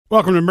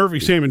Welcome to Murphy,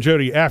 Sam, and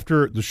Jody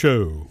after the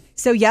show.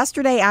 So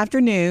yesterday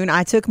afternoon,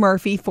 I took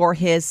Murphy for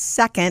his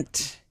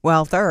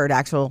third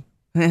actual,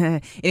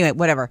 anyway,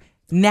 whatever,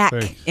 neck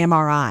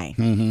MRI.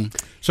 Mm-hmm.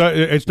 So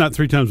it's not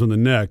 3 times on the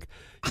neck.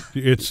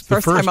 It's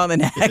the first time on the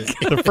neck.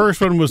 The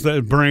first one was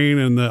the brain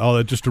and all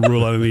that, just to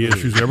rule out any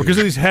issues there because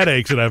of these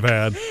headaches that I've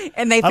had.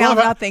 And they found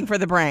nothing for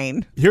the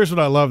brain. Here's what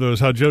I love, though, is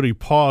how Jody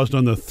paused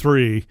on the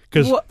 3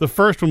 because the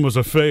first one was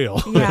a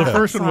fail. Yeah, the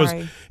first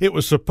one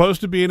was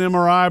supposed to be an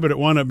MRI, but it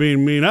wound up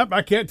being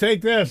I can't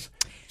take this.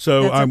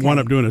 So I wound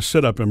up doing a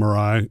sit-up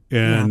MRI,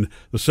 and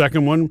the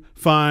second one,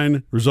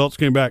 fine. Results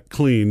came back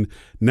clean.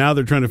 Now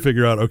they're trying to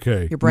figure out,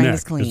 okay, your brain neck.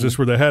 is clean. Is this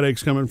where the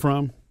headache's coming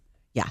from?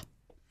 Yeah.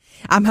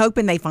 I'm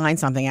hoping they find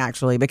something,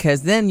 actually,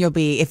 because then you'll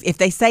be, if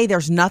they say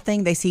there's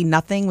nothing, they see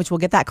nothing, which we'll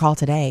get that call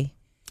today.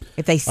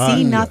 If they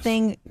see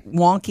nothing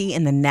wonky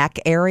in the neck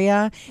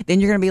area, then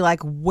you're going to be like,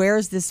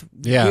 where's this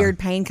weird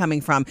pain coming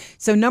from?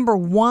 So number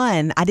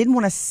one, I didn't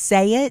want to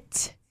say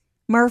it,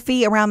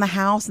 Murphy, around the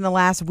house in the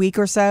last week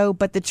or so,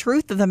 but the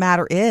truth of the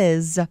matter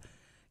is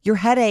your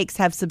headaches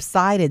have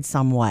subsided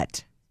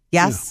somewhat.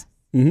 Yes?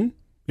 Yeah. Mm-hmm.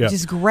 Yeah. Which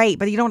is great,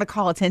 but you don't want to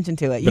call attention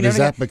to it. But is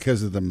that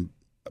because of the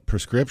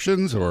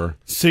prescriptions or?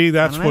 See,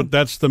 that's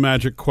the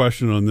magic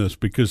question on this,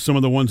 because some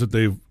of the ones that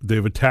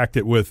they've attacked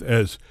it with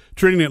as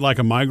treating it like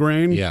a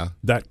migraine,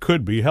 that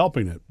could be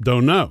helping it.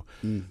 Don't know.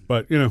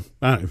 But,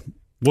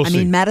 we'll see.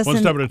 Mean, medicine,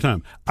 one step at a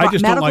time. I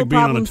just don't like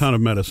being on a ton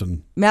of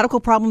medicine. Medical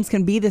problems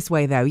can be this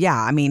way, though. Yeah,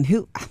 I mean,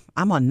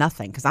 I'm on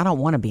nothing because I don't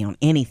want to be on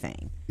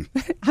anything.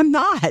 I'm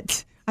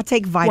not. I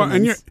take vitamins.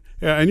 Well,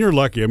 and you're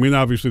lucky. I mean,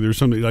 obviously, there's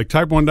something like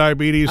type 1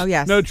 diabetes. Oh,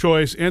 yes. No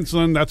choice.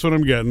 Insulin, that's what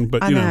I'm getting.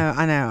 But I know.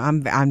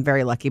 I'm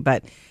very lucky.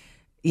 But,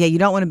 yeah, you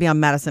don't want to be on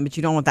medicine, but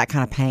you don't want that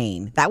kind of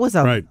pain. That was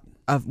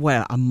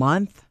a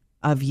month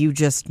of you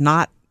just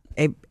not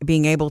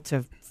being able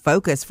to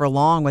focus for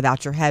long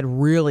without your head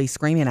really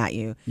screaming at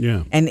you.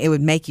 Yeah. And it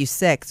would make you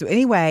sick. So,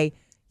 anyway,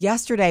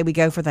 yesterday we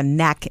go for the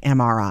neck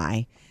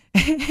MRI.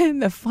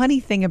 And the funny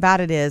thing about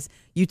it is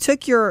you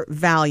took your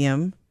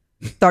Valium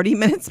 30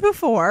 minutes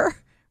before,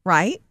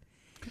 right?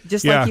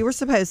 Just like you were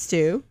supposed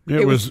to.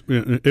 It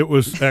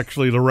was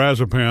actually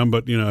lorazepam,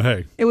 but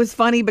hey. It was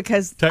funny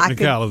because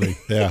technicality.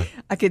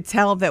 I could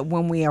tell that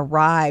when we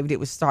arrived, it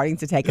was starting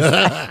to take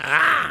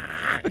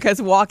us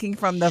because walking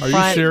from the front.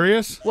 Are you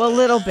serious? Well, a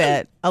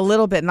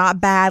little bit,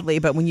 not badly,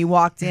 but when you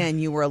walked in,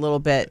 you were a little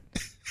bit,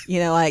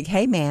 like,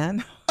 hey,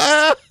 man.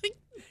 The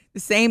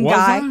same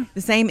guy,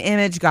 the same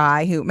image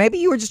guy who maybe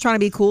you were just trying to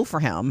be cool for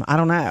him. I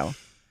don't know.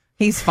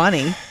 He's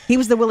funny. He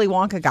was the Willy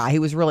Wonka guy. He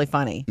was really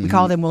funny. We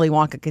called him Willy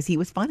Wonka because he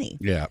was funny.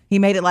 Yeah. He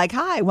made it like,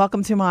 hi,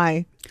 welcome to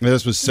my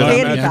This was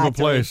magical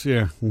place.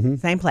 Yeah. Mm-hmm.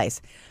 Same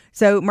place.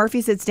 So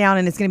Murphy sits down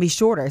and it's going to be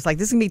shorter. It's like,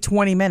 this is going to be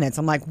 20 minutes.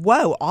 I'm like,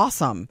 whoa,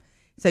 awesome.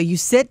 So you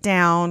sit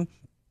down,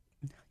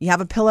 you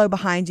have a pillow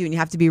behind you, and you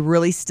have to be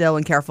really still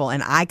and careful.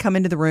 And I come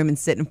into the room and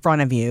sit in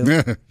front of you,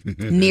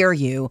 near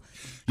you.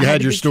 You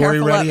had your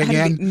story ready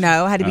again?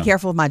 I had to be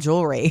careful with my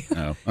jewelry.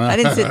 Oh. I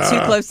didn't sit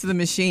too close to the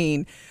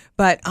machine.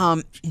 But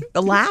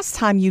the last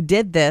time you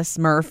did this,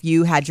 Murph,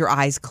 you had your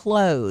eyes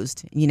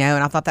closed, and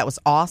I thought that was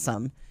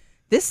awesome.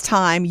 This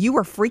time you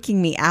were freaking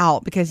me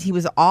out because he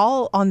was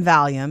all on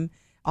Valium,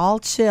 all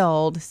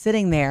chilled,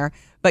 sitting there,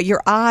 but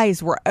your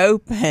eyes were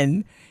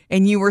open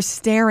and you were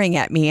staring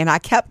at me. And I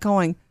kept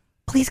going,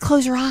 please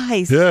close your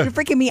eyes. Yeah. You're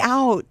freaking me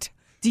out.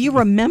 Do you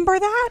remember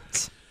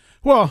that?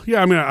 Well,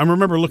 yeah, I mean, I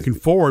remember looking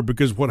forward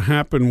because what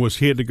happened was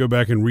he had to go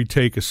back and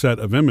retake a set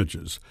of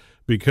images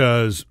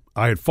because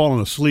I had fallen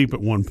asleep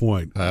at one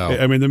point. Oh.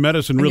 I mean, the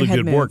medicine really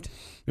did work,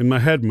 and my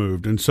head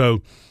moved. And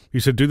so he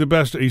said, do the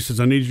best. He says,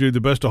 I need you to do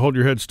the best to hold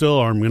your head still,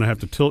 or I'm going to have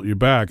to tilt you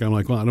back. I'm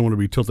like, well, I don't want to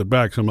be tilted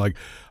back. So I'm like,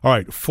 all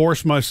right,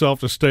 force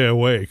myself to stay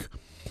awake.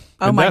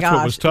 And that's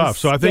what was tough.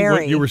 So I think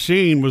what you were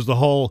seeing was the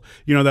whole,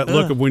 that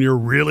look of when you're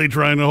really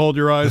trying to hold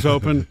your eyes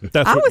open.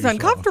 That's I was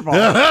uncomfortable.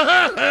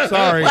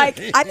 Sorry. Like,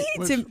 I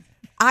needed to.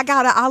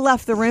 I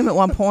left the room at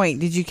one point.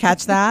 Did you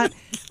catch that?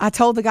 I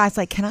told the guy, it's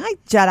like, can I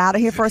jet out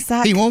of here for a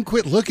sec? He won't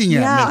quit looking at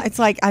me. Yeah, it's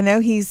like, I know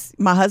he's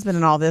my husband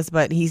and all this,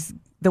 but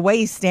the way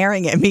he's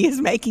staring at me is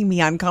making me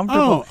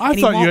uncomfortable. Oh, I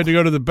thought you had to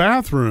go to the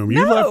bathroom.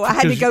 No, I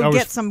had to go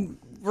get some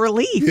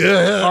relief.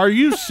 Yeah. Are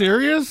you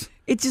serious?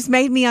 It just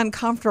made me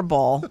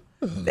uncomfortable.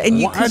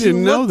 And I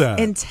didn't know that.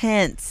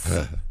 Intense.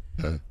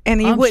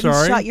 And you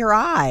wouldn't shut your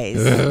eyes.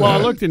 Well, I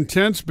looked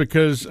intense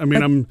because,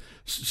 I'm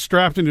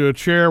strapped into a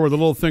chair with a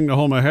little thing to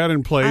hold my head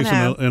in place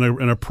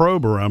and a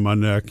probe around my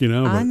neck,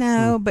 I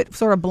know, but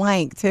sort of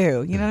blank,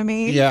 too. You know what I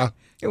mean? Yeah.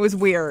 It was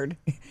weird.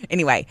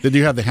 Anyway. Did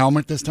you have the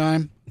helmet this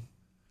time?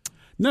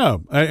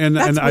 No, and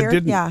I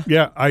didn't.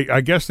 Yeah,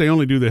 I guess they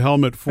only do the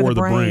helmet for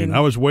the brain.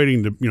 I was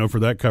waiting to for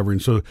that covering.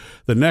 So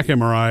the neck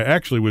MRI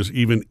actually was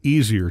even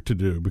easier to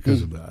do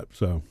because of that.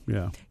 So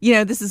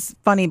yeah. This is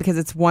funny because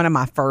it's one of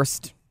my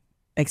first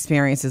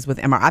experiences with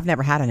MRI. I've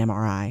never had an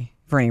MRI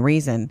for any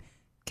reason.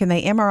 Can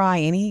they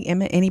MRI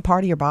any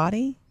part of your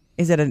body?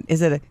 Is it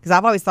because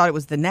I've always thought it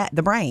was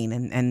the brain,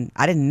 and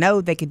I didn't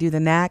know they could do the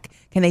neck.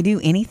 Can they do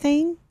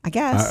anything? I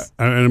guess.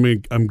 I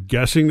mean, I'm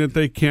guessing that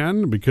they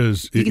can,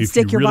 because you can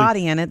stick your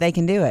body in it. They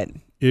can do it.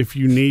 If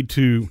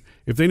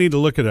they need to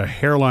look at a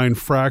hairline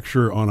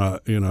fracture on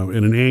in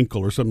an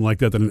ankle or something like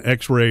that an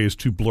X-ray is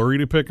too blurry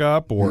to pick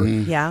up, or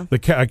the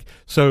CAT.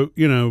 So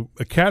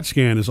a CAT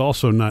scan is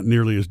also not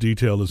nearly as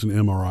detailed as an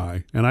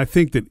MRI, and I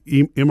think that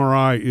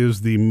MRI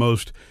is the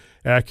most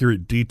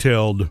accurate,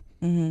 detailed,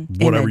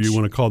 whatever you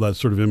want to call that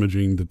sort of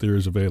imaging that there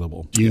is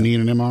available. Do you need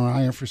an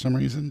MRI for some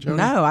reason, Jody?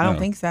 No, I don't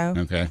think so.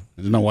 Okay,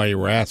 I don't know why you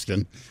were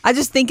asking. I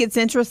just think it's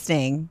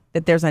interesting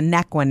that there's a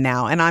neck one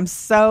now, and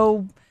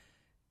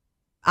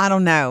I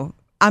don't know.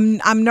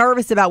 I'm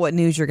nervous about what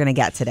news you're going to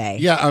get today.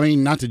 Yeah, I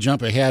mean, not to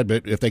jump ahead,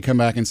 but if they come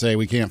back and say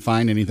we can't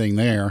find anything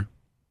there,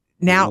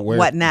 now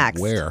what next?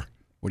 Where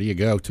do you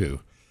go to?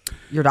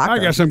 Your doctor. I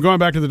guess I'm going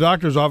back to the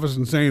doctor's office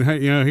and saying, hey,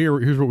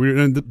 here's what we.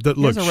 And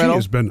look, she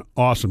has been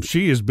awesome.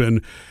 She has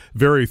been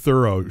very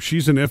thorough.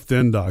 She's an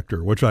if-then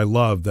doctor, which I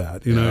love.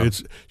 That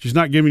she's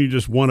not giving you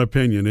just one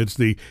opinion. It's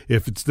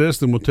if it's this,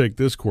 then we'll take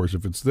this course.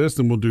 If it's this,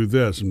 then we'll do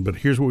this. But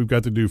here's what we've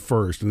got to do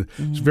first. And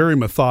it's very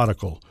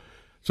methodical.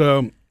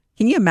 So,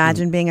 can you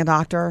imagine being a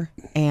doctor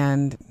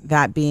and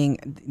that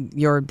being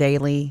your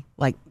daily,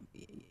 like,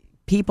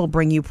 people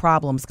bring you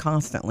problems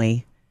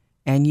constantly,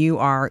 and you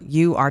are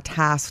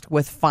tasked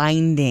with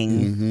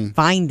finding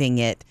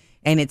it,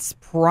 and it's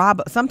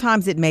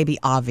sometimes it may be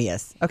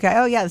obvious. Okay,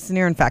 oh yeah, this is an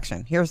ear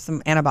infection. Here's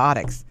some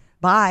antibiotics.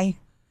 Bye.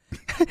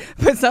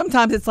 But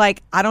sometimes it's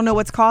like, I don't know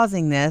what's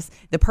causing this.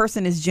 The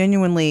person is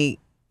genuinely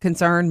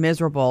concerned,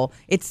 miserable.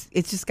 It's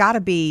just got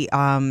to be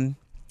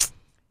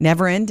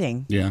never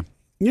ending. Yeah.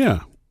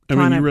 Yeah. I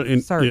mean, you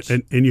really,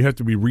 and you have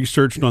to be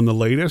researched on the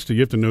latest.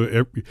 You have to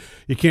know.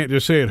 You can't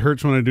just say it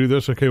hurts when I do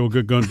this. Okay, well,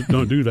 good,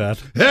 don't do that.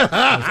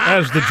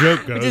 as the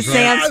joke goes. Which is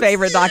Sam's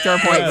favorite doctor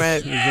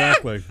appointment. Yes,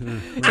 exactly.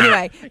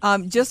 Anyway,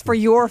 just for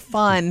your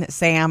fun,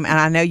 Sam, and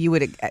I know you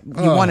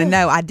want to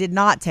know. I did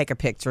not take a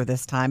picture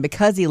this time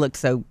because he looked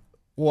so.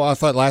 Well, I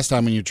thought last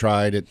time when you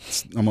tried, it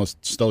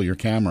almost stole your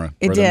camera.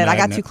 It did. I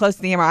got too close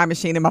to the MRI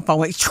machine and my phone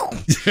went.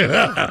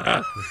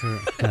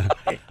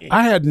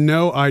 I had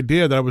no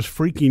idea that I was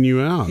freaking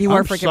you out. You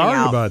were freaking me out.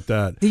 Sorry about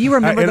that. Do you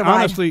remember the ride?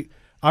 Honestly,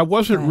 I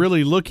wasn't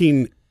really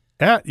looking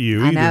at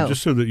you either,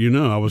 just so that you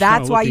know. I was.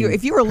 That's why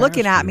if you were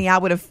looking at me, I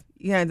would have,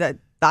 the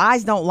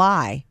eyes don't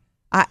lie.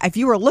 If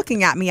you were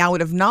looking at me, I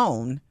would have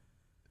known.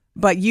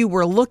 But you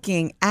were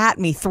looking at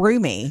me through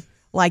me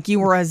like you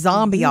were a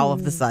zombie all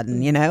of a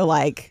sudden,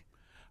 like.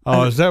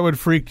 Oh, is that what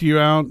freaked you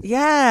out?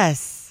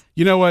 Yes.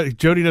 You know what?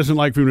 Jody doesn't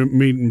like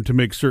me to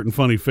make certain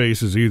funny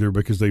faces either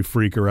because they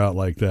freak her out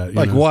like that.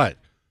 Like what?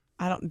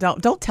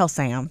 Don't tell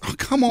Sam. Oh,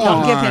 come on.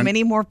 Don't give him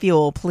any more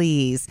fuel,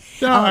 please.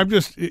 No, I'm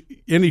just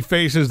any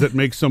faces that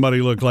make somebody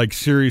look like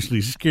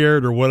seriously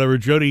scared or whatever.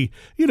 Jody,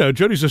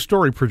 Jody's a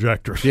story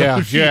projector. So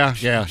yeah.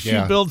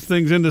 She builds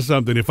things into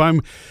something. If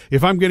I'm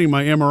getting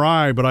my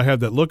MRI, but I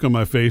have that look on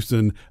my face,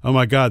 then oh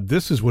my God,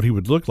 this is what he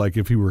would look like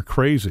if he were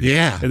crazy.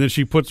 Yeah. And then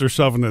she puts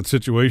herself in that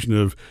situation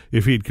of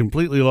if he'd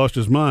completely lost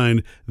his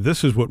mind,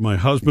 this is what my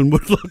husband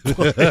would look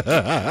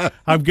like.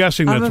 I'm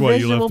guessing that's why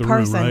you left the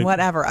room, right?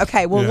 Whatever.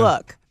 Okay. Well,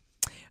 look.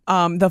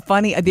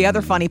 The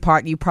other funny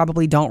part, you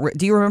probably don't.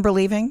 Do you remember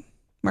leaving,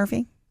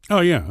 Murphy?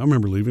 Oh yeah, I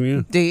remember leaving.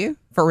 Yeah. Do you?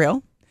 For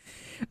real?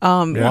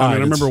 I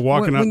remember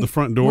walking out the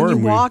front door. When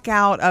you walk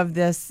out of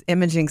this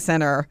imaging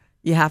center,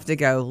 you have to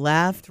go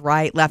left,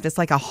 right, left. It's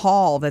like a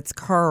hall that's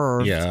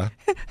curved. Yeah.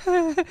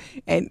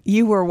 And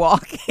you were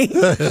walking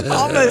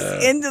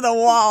almost into the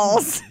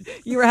walls.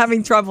 You were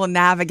having trouble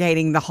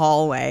navigating the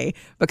hallway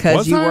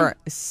because were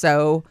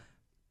so,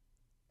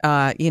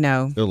 They're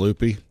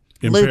loopy.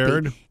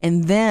 Impaired. Loopy.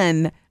 And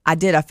then I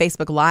did a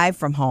Facebook Live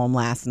from home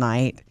last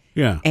night.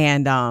 Yeah.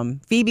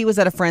 And Phoebe was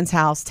at a friend's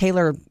house.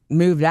 Taylor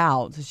moved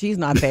out, so she's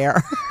not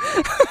there.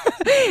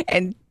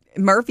 And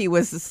Murphy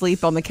was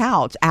asleep on the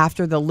couch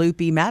after the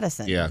loopy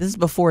medicine. Yeah. This is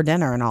before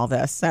dinner and all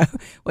this. So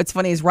what's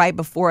funny is right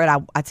before it,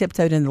 I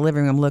tiptoed in the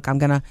living room. Look, I'm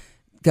going to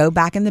go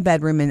back in the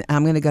bedroom and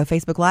I'm going to go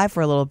Facebook Live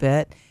for a little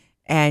bit.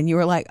 And you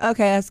were like,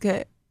 okay, that's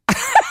good.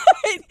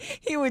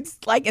 He would,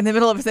 like, in the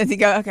middle of a sentence, he'd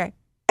go, okay.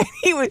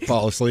 He would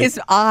fall asleep. His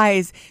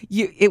eyes,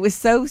 it was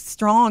so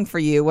strong for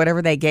you,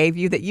 whatever they gave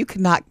you, that you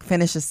could not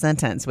finish a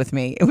sentence with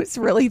me. It was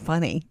really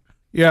funny.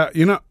 Yeah,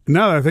 now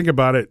that I think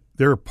about it,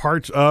 there are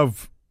parts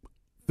of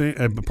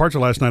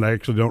last night I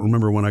actually don't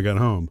remember when I got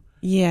home.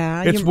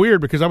 Yeah. It's weird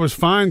because I was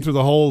fine through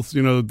the whole,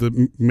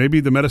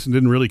 maybe the medicine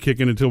didn't really kick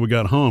in until we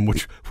got home,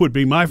 which would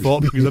be my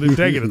fault because I didn't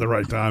take it at the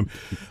right time.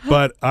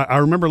 But I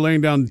remember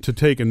laying down to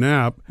take a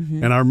nap,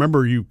 and I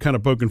remember you kind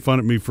of poking fun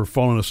at me for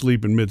falling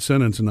asleep in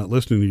mid-sentence and not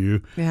listening to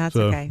you. Yeah, that's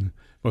okay.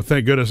 Well,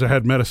 thank goodness I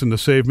had medicine to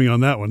save me on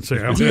that one,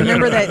 Sam. Do you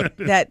remember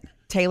that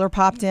Taylor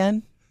popped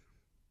in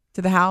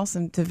to the house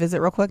and to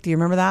visit real quick? Do you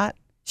remember that?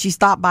 She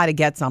stopped by to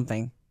get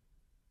something.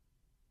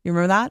 You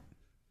remember that?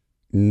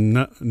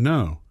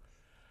 No.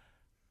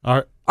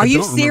 Are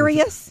you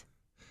serious?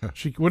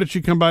 What did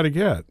she come by to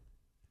get?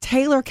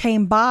 Taylor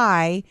came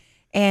by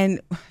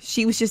And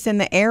she was just in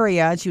the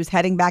area. She was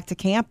heading back to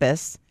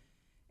campus.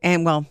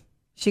 And, well,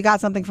 she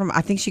got something from,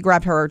 I think she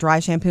grabbed her dry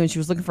shampoo and she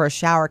was looking for a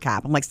shower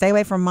cap. I'm like, stay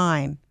away from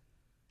mine.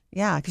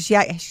 Yeah, because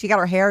she got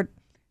her hair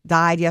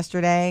dyed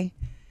yesterday.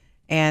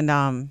 And,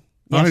 I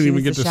didn't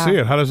even get to see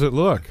it. How does it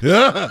look?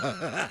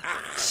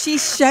 She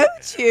showed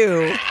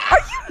you. Are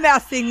you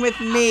messing with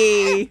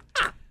me?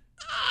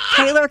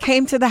 Taylor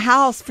came to the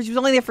house. She was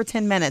only there for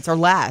 10 minutes or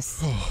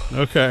less.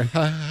 Okay.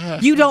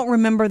 You don't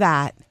remember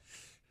that?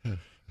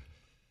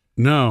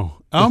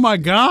 No. Oh, my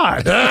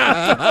God.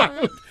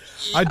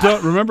 I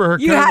don't remember her.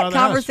 You had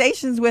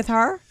conversations with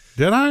her.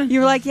 Did I?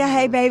 You were like, yeah,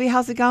 hey, baby,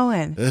 how's it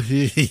going? And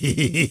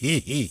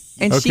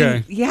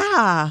okay.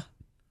 Yeah.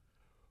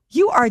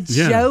 You are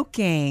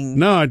joking.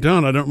 No, I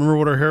don't. I don't remember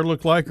what her hair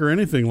looked like or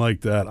anything like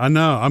that. I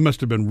know. I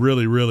must have been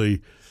really,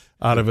 really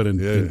out of it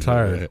and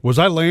tired. Was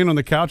I laying on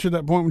the couch at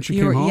that point when she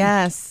came home?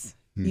 Yes,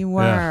 you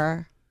were.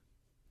 Yeah.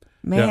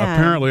 Man. Yeah,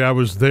 apparently I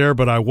was there,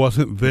 but I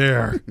wasn't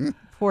there.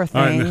 Poor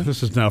thing. All right,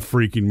 this is now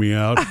freaking me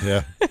out.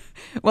 Yeah.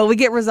 Well, we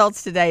get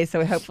results today, so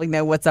we hopefully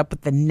know what's up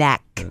with the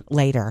neck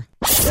later.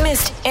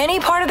 Missed any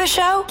part of the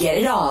show? Get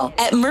it all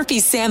at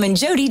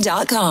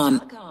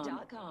murphysamandjody.com.